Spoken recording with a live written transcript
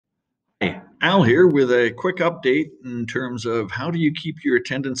Hey, Al here with a quick update in terms of how do you keep your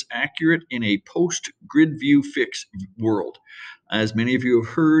attendance accurate in a post-grid view fix world. As many of you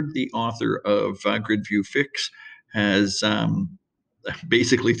have heard, the author of Grid View Fix has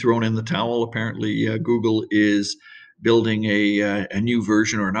basically thrown in the towel. Apparently, Google is building a new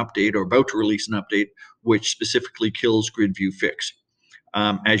version or an update or about to release an update which specifically kills Grid View Fix.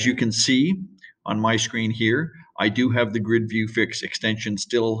 As you can see on my screen here, I do have the Grid View Fix extension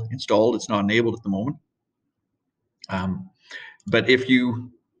still installed. It's not enabled at the moment. But if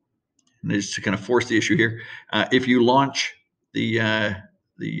you, just to kind of force the issue here, if you launch a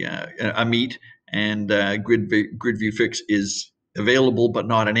Meet and Grid View Fix is available but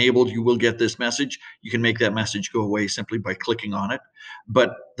not enabled, you will get this message. You can make that message go away simply by clicking on it.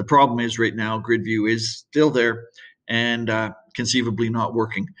 But the problem is right now Grid View is still there and conceivably not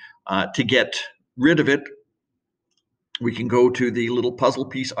working. To get rid of it, we can go to the little puzzle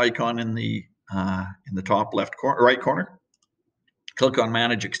piece icon in the top right corner, click on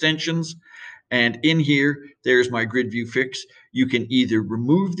Manage Extensions, and in here, there's my Grid View Fix. You can either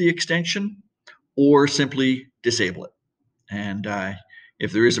remove the extension or simply disable it. And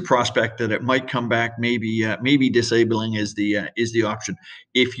if there is a prospect that it might come back, maybe disabling is the option.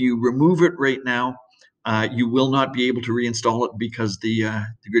 If you remove it right now, you will not be able to reinstall it because the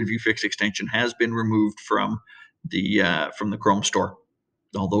Grid View Fix extension has been removed from the Chrome store.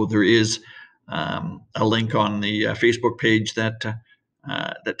 Although there is a link on the Facebook page that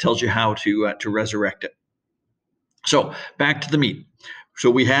tells you how to resurrect it. So back to the Meet. So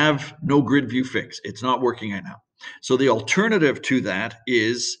we have no Grid View Fix. It's not working right now. So the alternative to that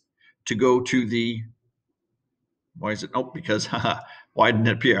is to go to the, why is it? Oh, because why didn't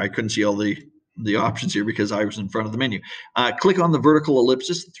it appear? I couldn't see all the options here because I was in front of the menu. Click on the vertical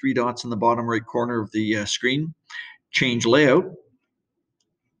ellipsis, the three dots in the bottom right corner of the screen. Change layout.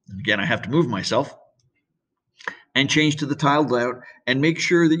 Again, I have to move myself. And change to the tiled layout and make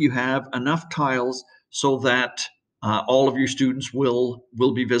sure that you have enough tiles so that all of your students will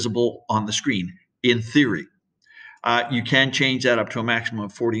be visible on the screen, in theory. You can change that up to a maximum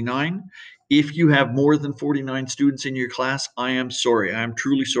of 49. If you have more than 49 students in your class, I am sorry. I am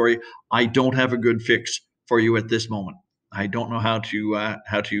truly sorry. I don't have a good fix for you at this moment. I don't know how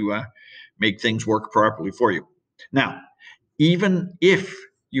to make things work properly for you. Now, even if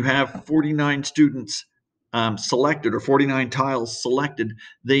you have 49 students selected or 49 tiles selected,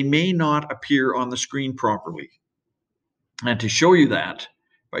 they may not appear on the screen properly. And to show you that,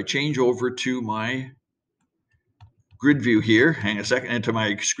 if I change over to my grid view here, hang a second, into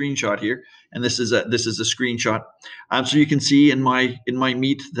my screenshot here, and this is a screenshot. So you can see in my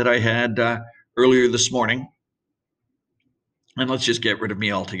Meet that I had earlier this morning. And let's just get rid of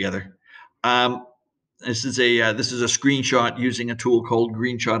me altogether. This is a screenshot using a tool called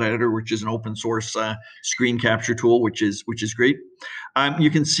Greenshot Editor, which is an open source screen capture tool, which is great. You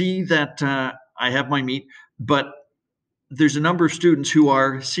can see that I have my Meet, but there's a number of students who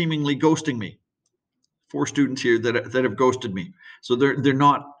are seemingly ghosting me. 4 students here that have ghosted me, so they're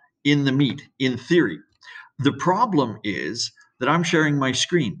not in the Meet in theory. The problem is that I'm sharing my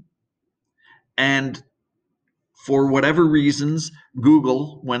screen, and for whatever reasons,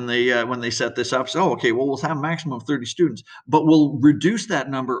 Google, when they set this up, said, oh, okay, well, we'll have a maximum of 30 students, but we'll reduce that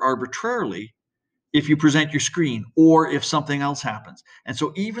number arbitrarily if you present your screen or if something else happens. And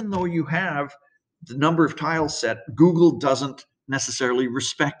so even though you have the number of tiles set, Google doesn't necessarily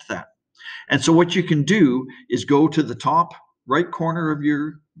respect that. And so what you can do is go to the top right corner of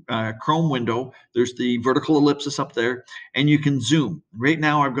your Chrome window. There's the vertical ellipsis up there, and you can zoom. Right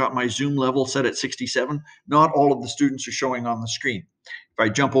now, I've got my zoom level set at 67. Not all of the students are showing on the screen. If I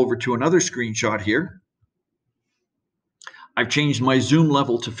jump over to another screenshot here, I've changed my zoom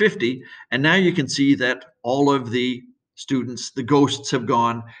level to 50, and now you can see that all of the students, the ghosts, have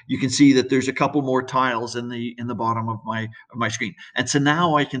gone. You can see that there's a couple more tiles in the bottom of my screen, and so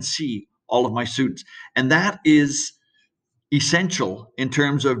now I can see all of my students, and that is essential in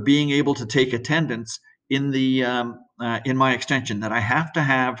terms of being able to take attendance in the in my extension. That I have to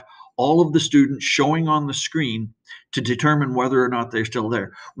have all of the students showing on the screen to determine whether or not they're still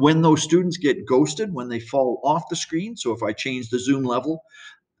there. When those students get ghosted, when they fall off the screen, so if I change the zoom level,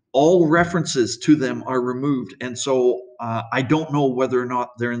 all references to them are removed, and so I don't know whether or not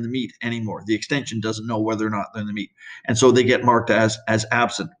they're in the Meet anymore. The extension doesn't know whether or not they're in the Meet, and so they get marked as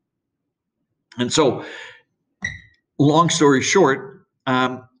absent. And so, long story short,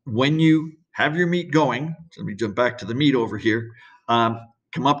 when you have your Meet going, so let me jump back to the Meet over here,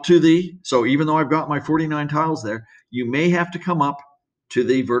 come up to so even though I've got my 49 tiles there, you may have to come up to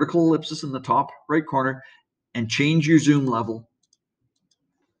the vertical ellipsis in the top right corner and change your zoom level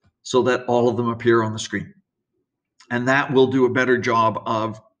so that all of them appear on the screen. And that will do a better job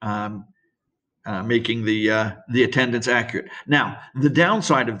of making the attendance accurate. Now, the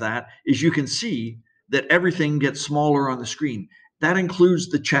downside of that is you can see that everything gets smaller on the screen. That includes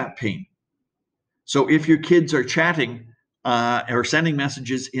the chat pane. So if your kids are chatting or sending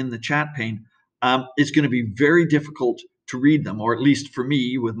messages in the chat pane, it's going to be very difficult to read them, or at least for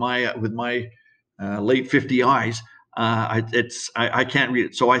me with my late 50 eyes, I can't read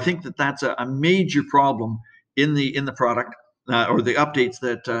it. So I think that that's a major problem in the product or the updates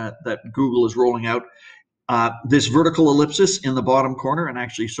that Google is rolling out. This vertical ellipsis in the bottom corner, and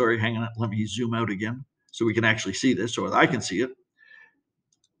actually, sorry, hang on, let me zoom out again so we can actually see this, or I can see it.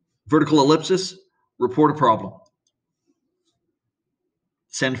 Vertical ellipsis, report a problem.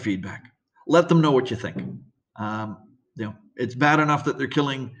 Send feedback. Let them know what you think. It's bad enough that they're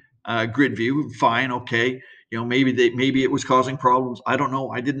killing grid view. Fine, okay. Maybe it was causing problems. I don't know.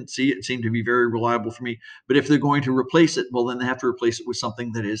 I didn't see it. It seemed to be very reliable for me. But if they're going to replace it, well, then they have to replace it with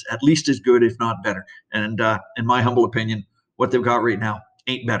something that is at least as good, if not better. And in my humble opinion, what they've got right now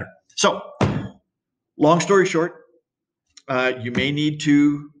ain't better. So, long story short, you may need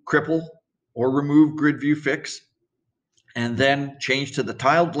to cripple or remove grid view fix, and then change to the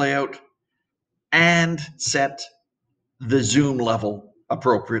tiled layout and set the zoom level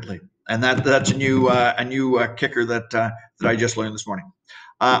appropriately. And that's a new kicker that I just learned this morning.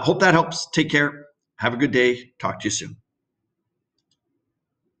 Hope that helps. Take care. Have a good day. Talk to you soon.